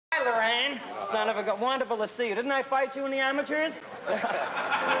Hi, Lorraine. Son of a wonderful to see you. Didn't I fight you in the amateurs?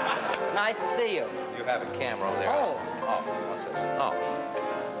 Nice to see you. You have a camera over there. Oh. Oh, what's this? Oh.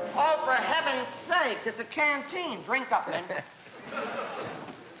 Oh, for heaven's sakes, it's a canteen. Drink up, man.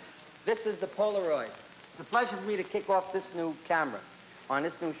 This is the Polaroid. It's a pleasure for me to kick off this new camera on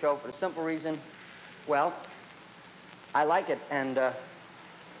this new show for the simple reason, well, I like it, and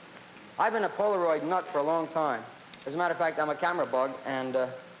I've been a Polaroid nut for a long time. As a matter of fact, I'm a camera bug, and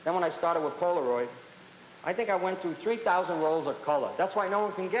then when I started with Polaroid, I think I went through 3,000 rolls of color. That's why no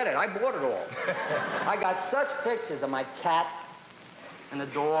one can get it. I bought it all. I got such pictures of my cat and the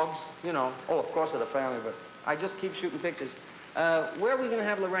dogs, you know. Oh, of course, of the family, but I just keep shooting pictures. Where are we going to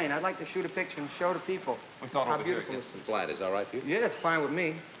have Lorraine? I'd like to shoot a picture and show the people We thought how over beautiful here. this is. Flat, is that all right for you? Yeah, it's fine with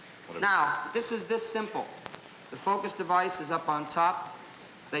me. Now, this is this simple. The focus device is up on top.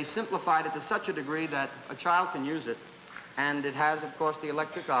 They've simplified it to such a degree that a child can use it. And it has, of course, the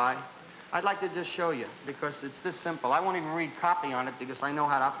electric eye. I'd like to just show you, because it's this simple. I won't even read copy on it, because I know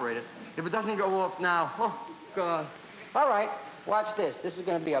how to operate it. If it doesn't go off now, oh, God. All right, watch this. This is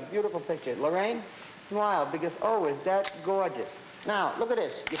going to be a beautiful picture. Lorraine, smile, because, oh, is that gorgeous. Now, look at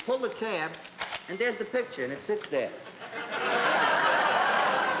this. You pull the tab, and there's the picture, and it sits there.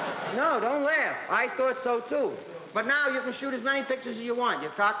 No, don't laugh. I thought so, too. But now you can shoot as many pictures as you want. You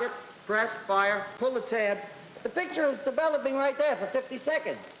cock it, press, fire, pull the tab. The picture is developing right there for 50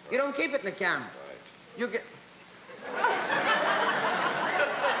 seconds. You don't keep it in the camera. Right. You get...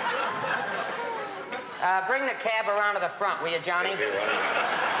 Bring the cab around to the front, will you, Johnny?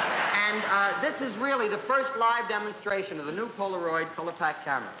 And this is really the first live demonstration of the new Polaroid color pack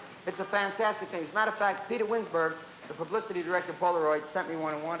camera. It's a fantastic thing. As a matter of fact, Peter Winsberg, the publicity director of Polaroid, sent me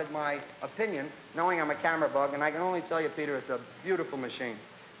one and wanted my opinion, knowing I'm a camera bug, and I can only tell you, Peter, it's a beautiful machine.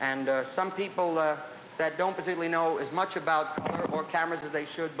 And some people that don't particularly know as much about color or cameras as they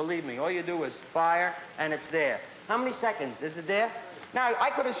should, believe me, all you do is fire, and it's there. How many seconds? Is it there? Now,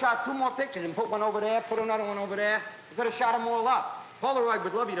 I could have shot 2 more pictures and put one over there, put another one over there. I could have shot them all up. Polaroid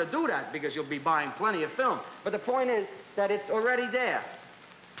would love you to do that because you'll be buying plenty of film. But the point is that it's already there.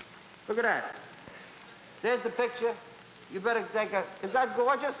 Look at that. There's the picture. You better take a... Is that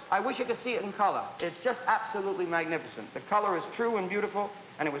gorgeous? I wish you could see it in color. It's just absolutely magnificent. The color is true and beautiful,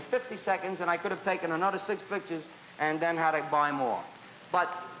 and it was 50 seconds, and I could have taken another 6 pictures and then had to buy more. But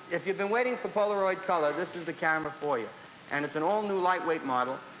if you've been waiting for Polaroid color, this is the camera for you. And it's an all-new lightweight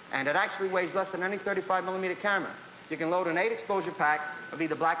model, and it actually weighs less than any 35mm camera. You can load an 8-exposure pack of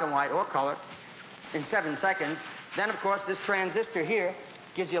either black and white or color in 7 seconds. Then, of course, this transistor here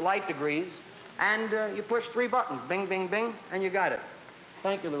gives you light degrees, and you push 3 buttons, bing, bing, bing, and you got it.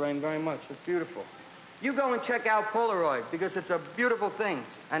 Thank you, Lorraine, very much. It's beautiful. You go and check out Polaroid, because it's a beautiful thing,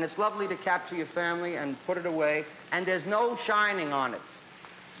 and it's lovely to capture your family and put it away, and there's no shining on it.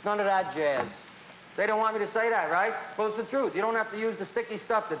 It's none of that jazz. They don't want me to say that, right? Well, it's the truth. You don't have to use the sticky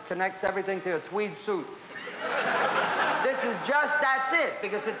stuff that connects everything to a tweed suit. This is just, that's it,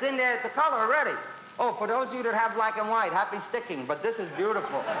 because it's in there, the color already. Oh, for those of you that have black and white, happy sticking, but this is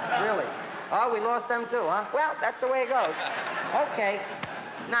beautiful, really. Oh, we lost them too, huh? Well, that's the way it goes. Okay.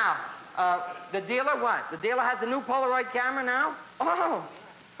 Now, the dealer, what? The dealer has the new Polaroid camera now? Oh,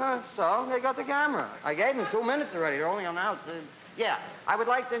 so they got the camera. I gave them 2 minutes already. They're only on out. Yeah, I would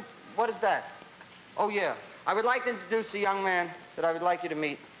like to, what is that? Oh, yeah. I would like to introduce a young man that I would like you to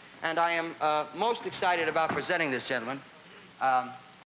meet. And I am most excited about presenting this gentleman.